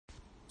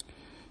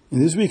In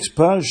this week's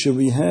parsha,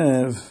 we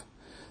have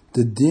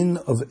the din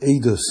of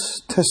Eidos,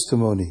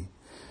 testimony,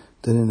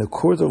 that in a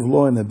court of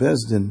law in a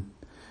Beis Din,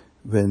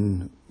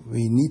 when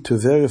we need to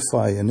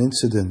verify an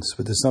incident,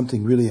 whether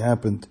something really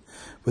happened,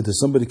 whether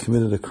somebody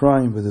committed a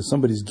crime, whether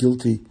somebody's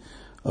guilty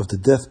of the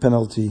death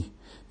penalty,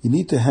 you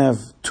need to have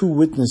two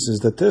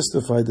witnesses that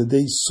testify that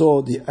they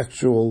saw the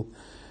actual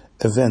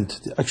event,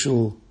 the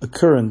actual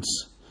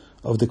occurrence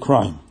of the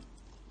crime.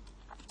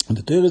 And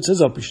the Torah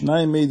says,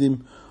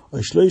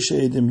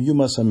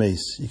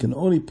 you can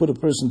only put a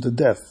person to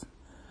death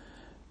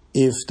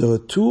if there are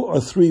two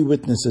or three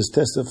witnesses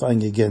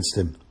testifying against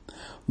him.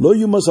 Lo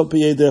yumas al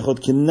piyei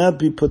dechot cannot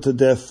be put to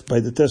death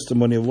by the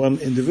testimony of one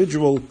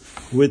individual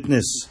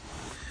witness.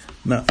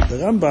 Now, the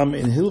Rambam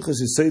in Hilchos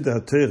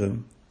Yesodei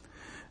HaTorah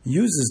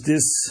uses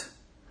this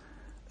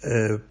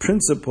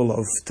principle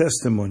of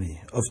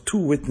testimony of two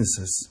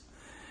witnesses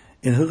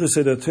in Hilchos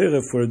Yesodei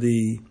HaTorah for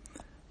the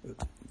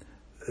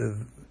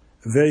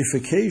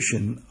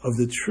verification of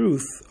the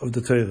truth of the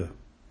Torah.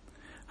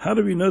 How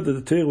do we know that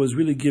the Torah was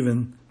really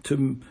given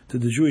to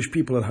the Jewish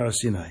people at Har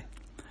Sinai?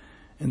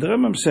 And the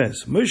Rambam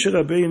says, Moshe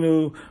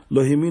Rabbeinu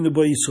lo ha'aminu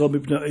bo Yisrael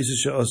mipnei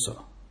ha'osos she'asa.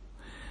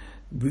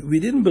 We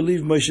didn't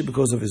believe Moshe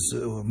because of his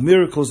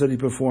miracles that he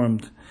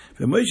performed.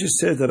 When Moshe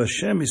said that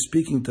Hashem is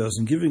speaking to us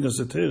and giving us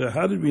the Torah,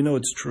 how did we know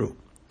it's true?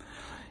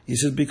 He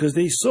says, because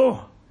they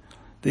saw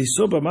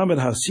b'mamad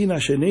Har Sinai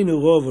she'eneinu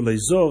rov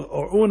v'leizor,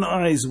 our own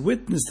eyes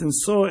witnessed and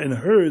saw and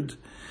heard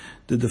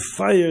the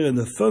fire and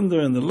the thunder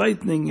and the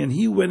lightning, and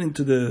he went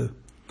into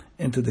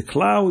the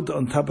cloud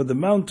on top of the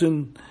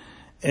mountain,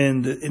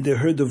 and they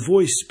heard the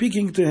voice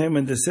speaking to him,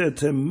 and they said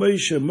to him,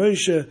 Moshe,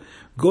 Moshe,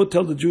 go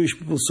tell the Jewish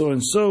people so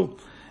and so.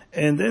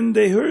 And then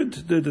they heard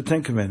the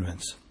Ten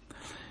Commandments.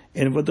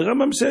 And what the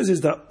Rambam says is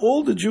that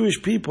all the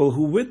Jewish people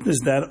who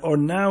witnessed that are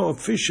now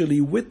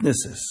officially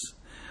witnesses.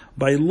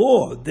 By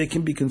law, they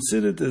can be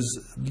considered as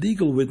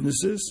legal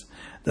witnesses.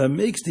 That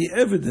makes the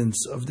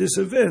evidence of this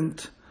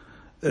event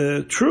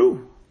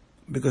true.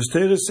 Because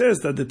Torah says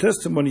that the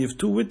testimony of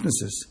two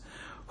witnesses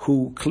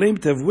who claim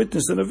to have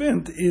witnessed an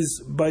event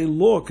is by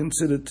law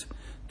considered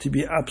to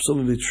be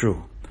absolutely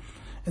true.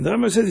 And the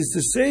Rambam says it's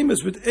the same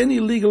as with any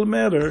legal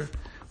matter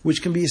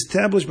which can be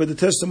established by the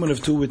testimony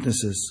of two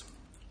witnesses.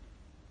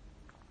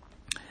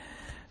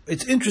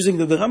 It's interesting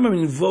that the Rambam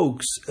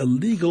invokes a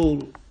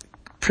legal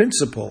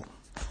principle.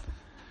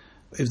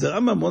 If the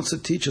Rambam wants to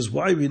teach us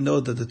why we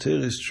know that the Torah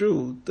is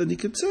true, then he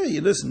could say,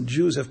 listen,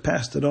 Jews have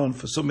passed it on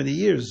for so many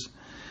years,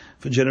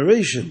 for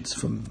generations,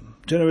 from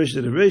generation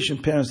to generation,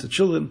 parents to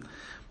children.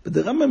 But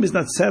the Rambam is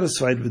not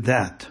satisfied with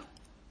that.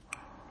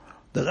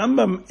 The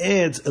Rambam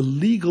adds a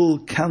legal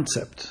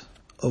concept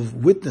of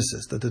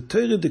witnesses, that the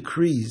Torah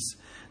decrees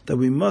that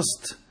we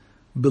must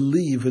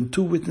believe when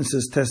two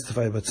witnesses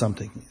testify about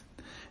something.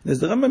 And as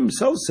the Rambam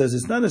himself says,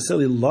 it's not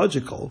necessarily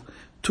logical.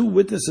 Two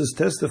witnesses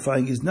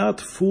testifying is not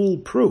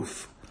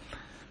foolproof.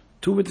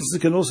 Two witnesses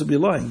can also be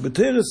lying. But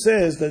Torah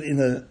says that in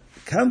a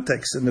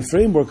context, in the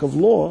framework of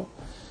law,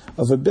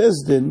 of a Beis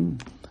Din,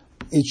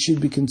 it should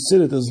be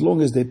considered, as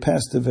long as they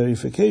pass the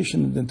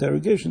verification and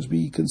interrogations,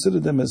 we consider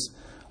them as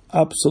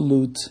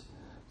absolutely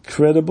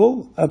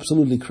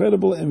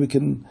credible, and we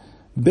can,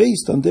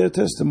 based on their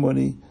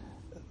testimony,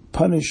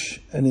 punish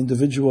an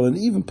individual and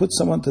even put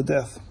someone to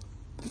death.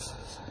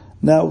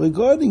 Now,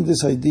 regarding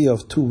this idea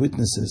of two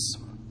witnesses,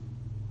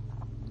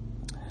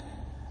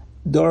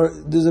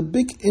 there's a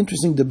big,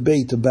 interesting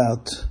debate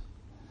about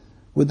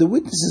whether the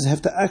witnesses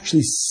have to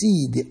actually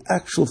see the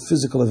actual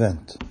physical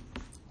event.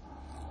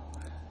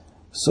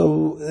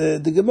 So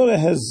the Gemara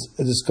has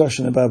a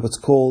discussion about what's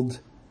called,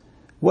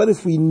 what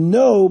if we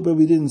know but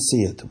we didn't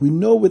see it? We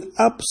know with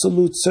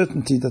absolute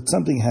certainty that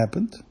something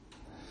happened.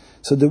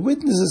 So the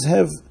witnesses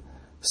have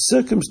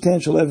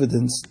circumstantial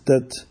evidence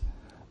that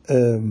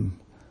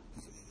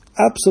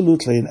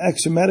absolutely and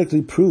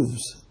axiomatically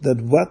proves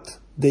that what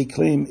they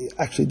claim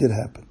actually did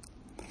happen.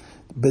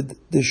 But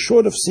they're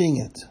short of seeing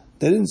it.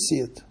 They didn't see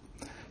it.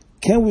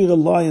 Can we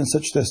rely on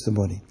such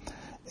testimony?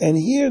 And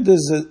here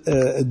there's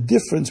a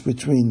difference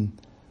between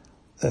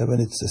when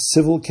it's a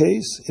civil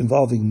case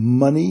involving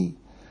money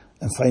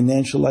and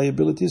financial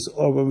liabilities,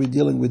 or when we're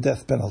dealing with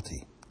death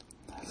penalty,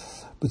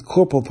 with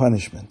corporal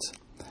punishment.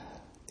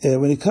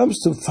 When it comes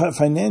to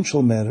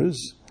financial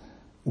matters,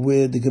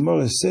 where the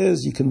Gemara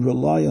says you can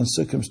rely on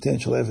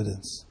circumstantial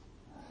evidence.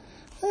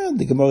 And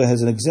the Gemara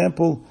has an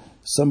example.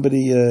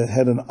 Somebody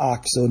had an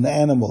ox, or an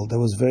animal that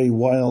was very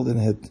wild and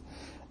had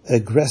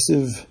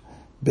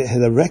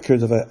a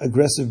record of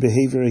aggressive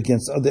behavior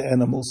against other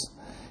animals.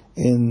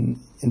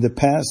 In the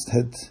past,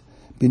 had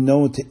been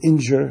known to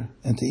injure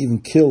and to even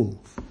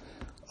kill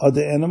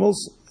other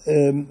animals.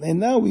 And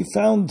now we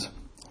found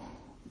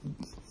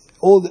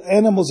all the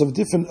animals of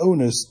different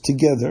owners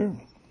together,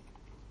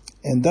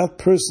 and that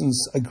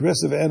person's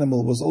aggressive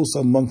animal was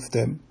also amongst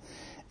them.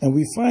 And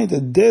we find a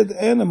dead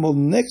animal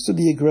next to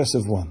the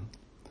aggressive one.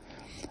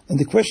 And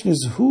the question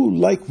is,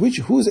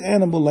 whose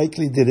animal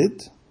likely did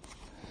it?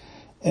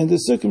 And the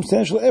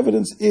circumstantial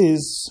evidence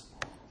is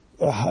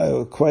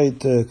quite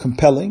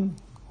compelling.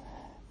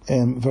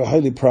 very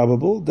highly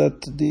probable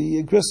that the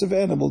aggressive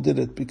animal did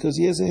it because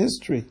he has a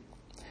history.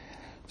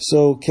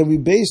 So can we,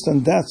 based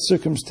on that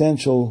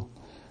circumstantial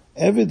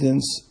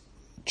evidence,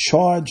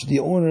 charge the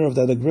owner of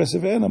that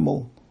aggressive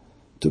animal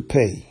to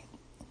pay?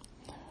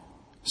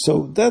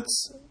 So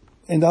that's,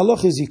 and the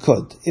halach is he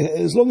could,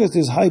 as long as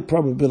there's high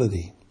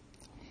probability.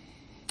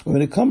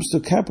 When it comes to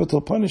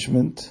capital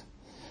punishment,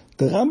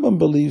 the Rambam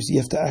believes you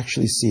have to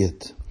actually see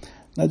it.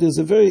 Now there's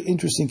a very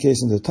interesting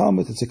case in the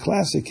Talmud, it's a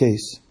classic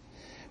case,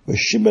 where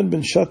Shimon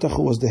ben Shattach,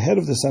 who was the head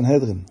of the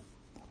Sanhedrin,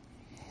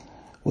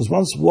 was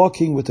once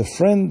walking with a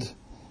friend,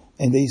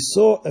 and they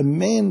saw a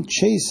man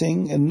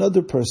chasing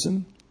another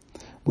person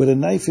with a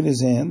knife in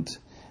his hand,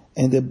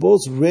 and they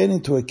both ran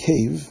into a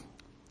cave,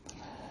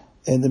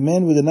 and the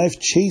man with the knife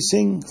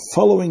chasing,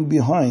 following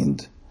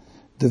behind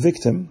the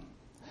victim,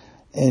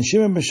 and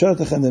Shimon ben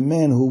Shattach and the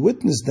man who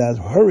witnessed that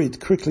hurried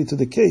quickly to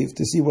the cave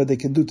to see what they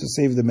could do to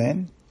save the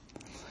man.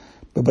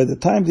 But by the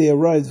time they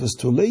arrived, it was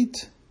too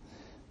late.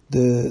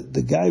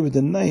 The guy with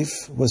the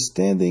knife was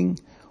standing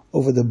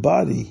over the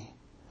body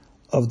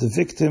of the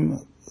victim,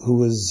 who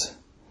was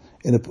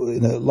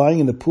lying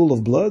in a pool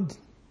of blood,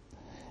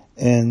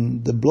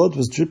 and the blood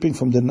was dripping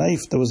from the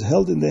knife that was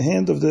held in the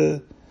hand of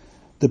the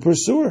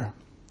pursuer.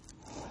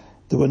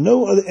 There were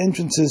no other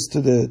entrances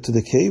to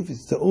the cave.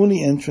 It's the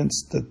only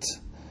entrance that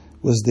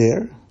was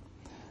there,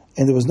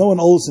 and there was no one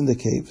else in the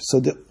cave. So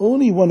the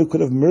only one who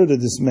could have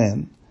murdered this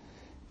man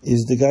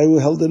is the guy who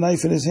held the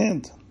knife in his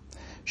hand.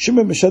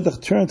 Shimon ben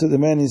Shattach turned to the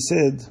man and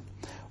said,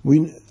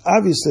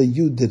 obviously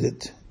you did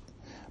it,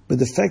 but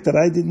the fact that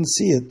I didn't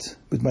see it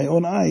with my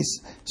own eyes,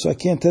 so I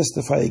can't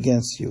testify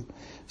against you.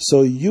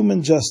 So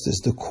human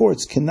justice, the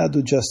courts cannot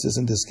do justice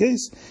in this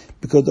case,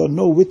 because there are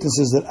no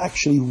witnesses that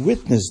actually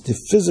witnessed the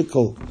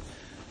physical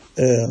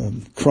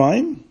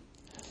crime.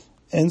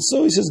 And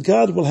so he says,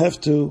 God will have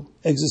to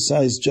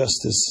exercise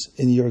justice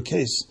in your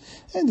case.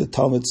 And the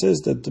Talmud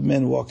says that the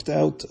man walked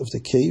out of the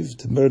cave,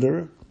 the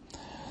murderer.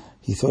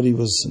 He thought he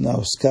was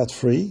now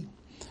scot-free.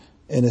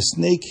 And a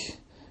snake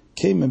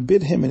came and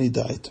bit him and he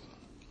died.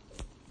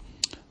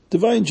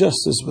 Divine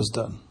justice was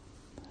done.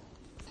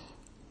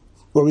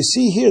 But we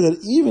see here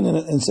that even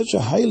in such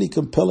a highly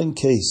compelling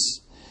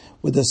case,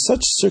 with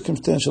such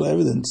circumstantial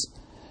evidence,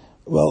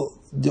 well,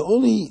 the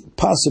only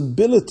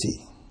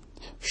possibility,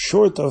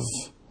 short of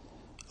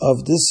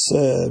this,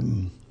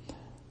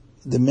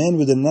 the man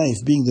with the knife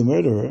being the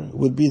murderer,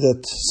 would be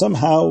that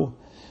somehow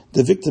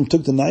the victim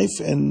took the knife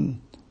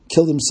and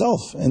killed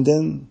himself, and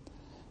then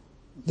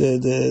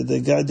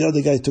the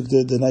other guy took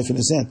the knife in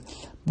his hand,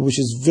 which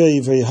is very,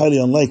 very highly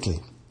unlikely.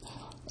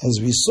 As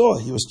we saw,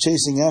 he was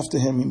chasing after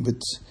him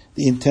with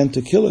the intent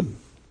to kill him.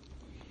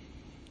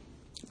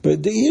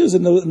 But here's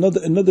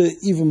another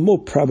even more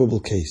probable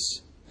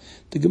case.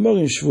 The Gemara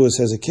in Shavuos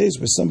has a case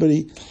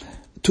where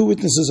two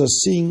witnesses are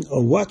seeing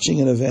or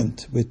watching an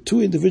event where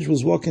two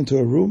individuals walk into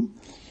a room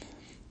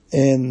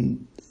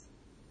and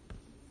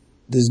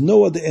there's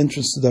no other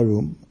entrance to that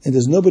room and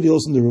there's nobody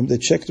else in the room. They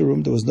checked the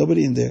room, there was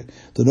nobody in there.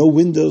 There are no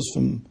windows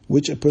from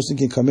which a person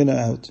can come in or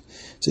out.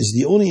 So it's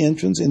the only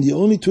entrance, and the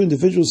only two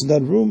individuals in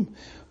that room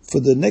for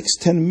the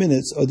next 10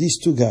 minutes are these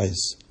two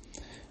guys.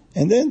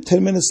 And then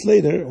 10 minutes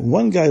later,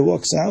 one guy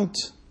walks out,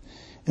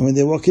 and when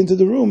they walk into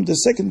the room, the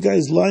second guy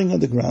is lying on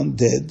the ground,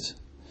 dead,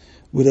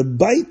 with a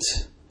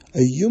bite, a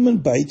human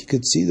bite. You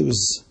could see there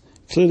was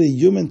clearly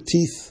human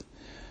teeth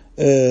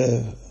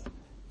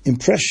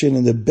impression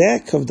in the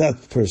back of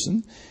that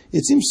person.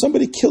 It seems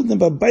somebody killed him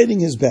by biting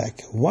his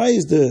back. Why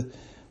is the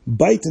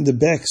bite in the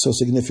back so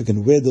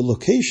significant? Where the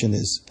location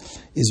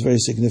is very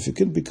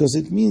significant, because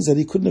it means that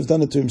he couldn't have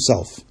done it to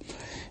himself.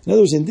 In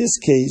other words, in this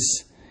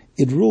case,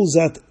 it rules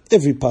out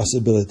every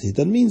possibility.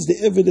 That means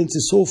the evidence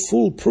is so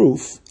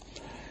foolproof,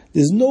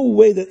 there's no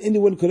way that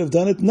anyone could have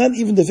done it. Not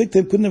even the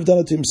victim couldn't have done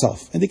it to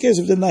himself. In the case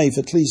of the knife,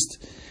 at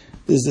least,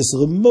 there's this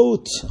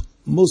remote,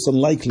 most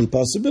unlikely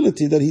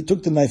possibility that he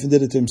took the knife and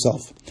did it to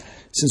himself.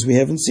 Since we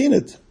haven't seen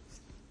it,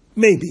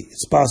 maybe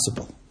it's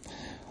possible.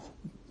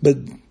 But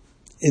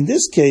in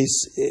this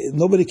case,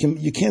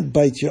 you can't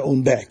bite your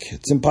own back.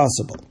 It's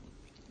impossible.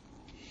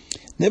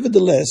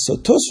 Nevertheless, so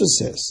Tosfos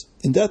says,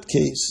 in that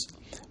case,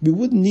 we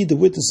wouldn't need the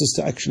witnesses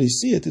to actually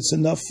see it. It's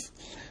enough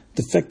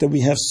the fact that we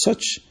have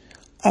such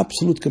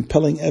absolute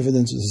compelling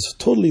evidence is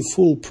totally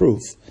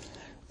foolproof.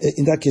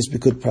 In that case, we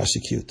could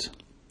prosecute.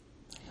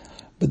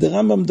 But the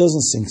Rambam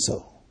doesn't think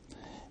so.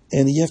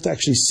 And you have to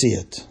actually see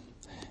it.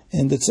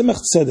 And the Tzemach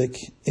Tzedek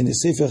in the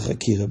Sefer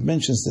Hakira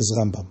mentions this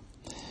Rambam.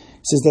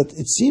 He says that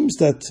it seems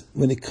that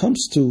when it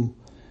comes to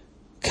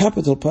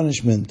capital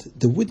punishment,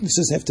 the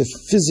witnesses have to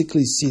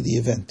physically see the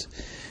event.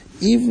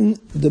 Even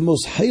the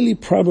most highly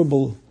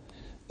probable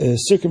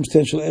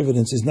circumstantial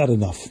evidence is not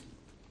enough.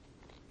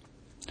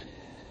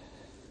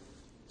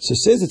 So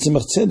says the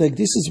Tzemach Tzedek,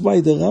 this is why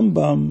the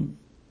Rambam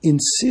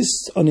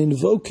insists on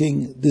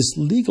invoking this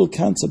legal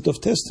concept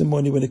of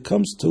testimony when it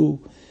comes to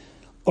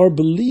our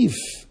belief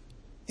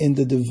in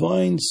the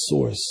divine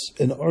source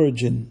and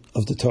origin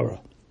of the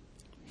Torah.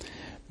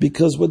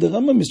 Because what the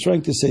Rambam is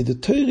trying to say, the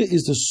Torah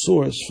is the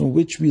source from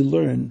which we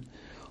learn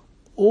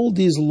all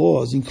these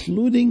laws,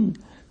 including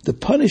the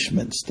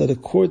punishments that a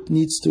court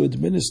needs to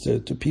administer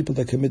to people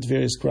that commit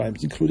various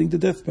crimes, including the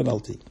death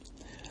penalty.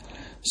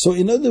 So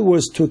in other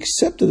words, to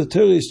accept that the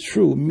Torah is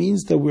true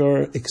means that we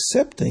are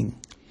accepting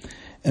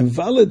and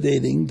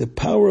validating the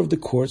power of the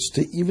courts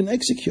to even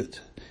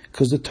execute.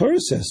 Because the Torah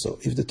says so.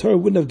 If the Torah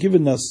wouldn't have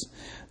given us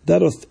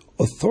that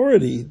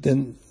authority,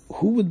 then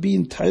who would be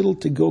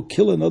entitled to go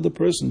kill another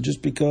person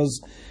just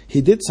because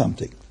he did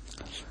something?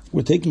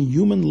 We're taking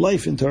human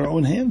life into our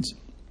own hands.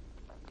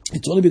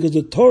 It's only because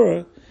the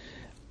Torah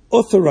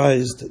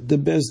authorized the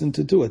Beis Din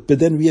to do it. But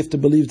then we have to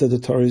believe that the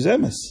Torah is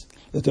emes.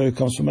 The Torah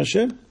comes from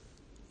Hashem.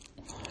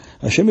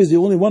 Hashem is the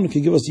only one who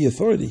can give us the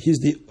authority. He's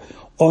the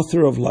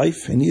author of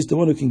life, and He's the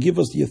one who can give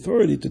us the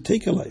authority to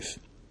take a life.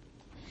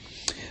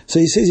 So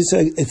he says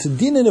it's a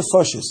din in the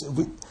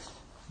nefashos.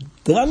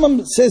 The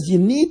Rambam says you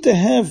need to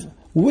have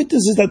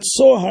witnesses that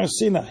saw Har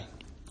Sinai.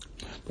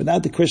 But now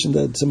the question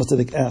that Tzemach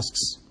Tzedek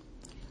asks.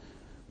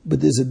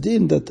 But there's a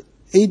din that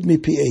eid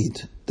mipi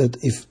eid, that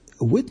if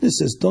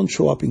witnesses don't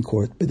show up in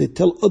court, but they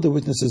tell other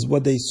witnesses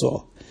what they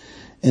saw,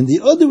 and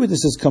the other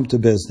witnesses come to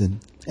Beis Din,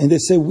 and they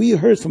say, we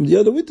heard from the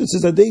other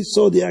witnesses that they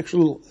saw the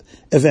actual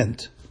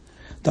event.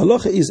 The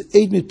halacha is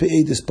eid mipi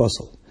eid is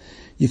puzzle.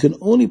 You can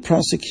only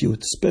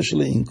prosecute,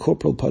 especially in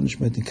corporal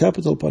punishment, in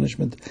capital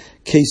punishment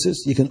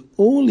cases, you can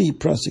only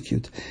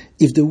prosecute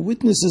if the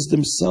witnesses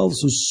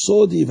themselves who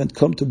saw the event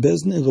come to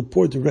Beis Din and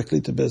report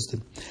directly to Beis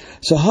Din.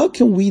 So how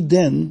can we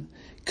then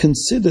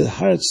consider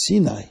Har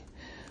Sinai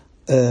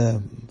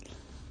on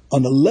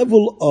a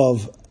level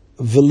of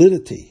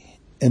validity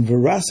and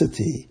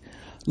veracity,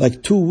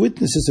 like two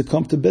witnesses that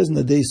come to Beis Din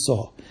that they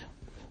saw?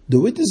 The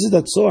witnesses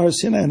that saw Har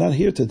Sinai are not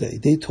here today.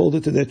 They told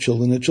it to their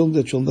children, their children,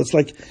 their children. That's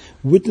like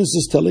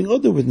witnesses telling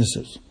other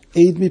witnesses.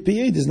 Eid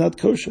mipi eid is not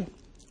kosher.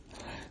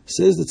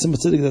 Says that Tzemach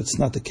Tzedek that's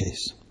not the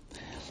case.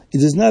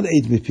 It is not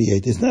eid mipi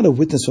eid. It's not a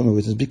witness from a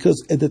witness,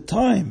 because at the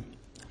time,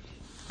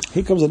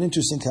 here comes an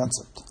interesting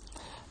concept.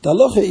 The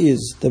halacha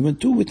is that when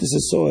two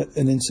witnesses saw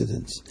an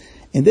incident,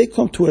 and they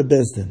come to a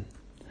Beis Din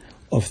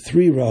of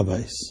 3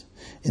 rabbis,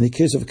 in the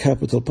case of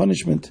capital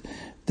punishment,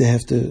 they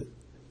have to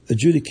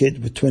adjudicate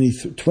with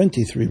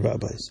 23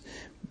 rabbis.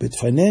 With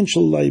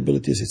financial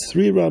liabilities, it's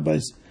 3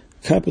 rabbis,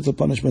 capital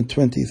punishment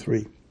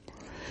 23.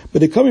 But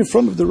they come in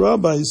front of the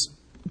rabbis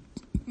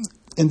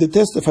and they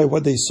testify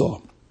what they saw.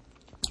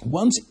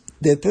 Once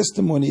their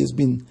testimony has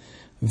been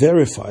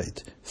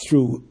verified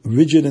through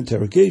rigid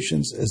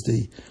interrogations, as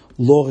the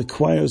law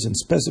requires and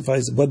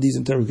specifies what these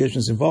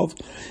interrogations involve,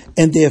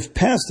 and they have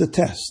passed the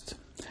test,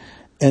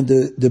 and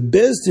the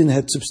Beis Din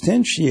had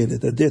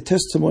substantiated that their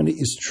testimony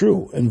is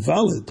true and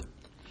valid,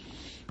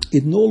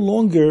 it no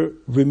longer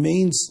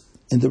remains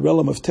in the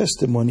realm of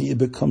testimony, it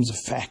becomes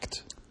a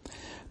fact.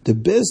 The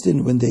Beis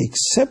Din, when they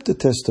accept the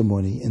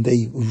testimony and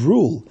they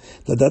rule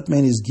that that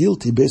man is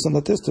guilty based on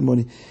the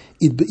testimony,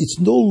 it's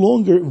no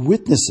longer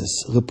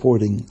witnesses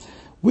reporting.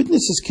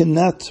 Witnesses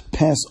cannot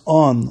pass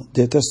on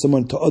their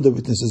testimony to other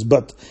witnesses,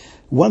 but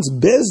once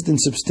Beis Din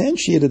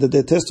substantiated that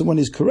their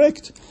testimony is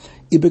correct,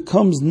 it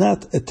becomes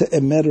not a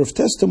matter of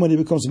testimony, it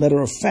becomes a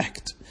matter of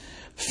fact.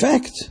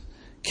 Fact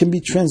can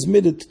be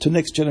transmitted to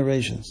next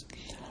generations.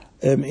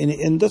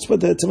 And that's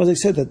what Tzemach Tzedek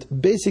said,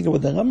 that basically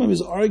what the Rambam is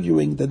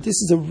arguing, that this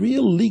is a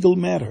real legal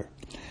matter.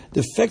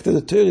 The fact that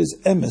the Torah is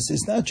emes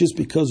is not just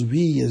because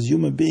we as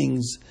human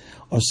beings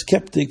are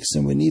skeptics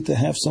and we need to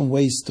have some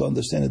ways to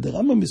understand it. The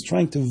Rambam is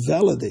trying to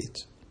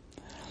validate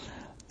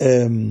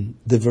the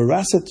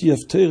veracity of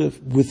Torah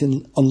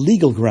on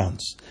legal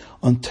grounds,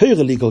 on Torah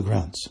legal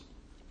grounds.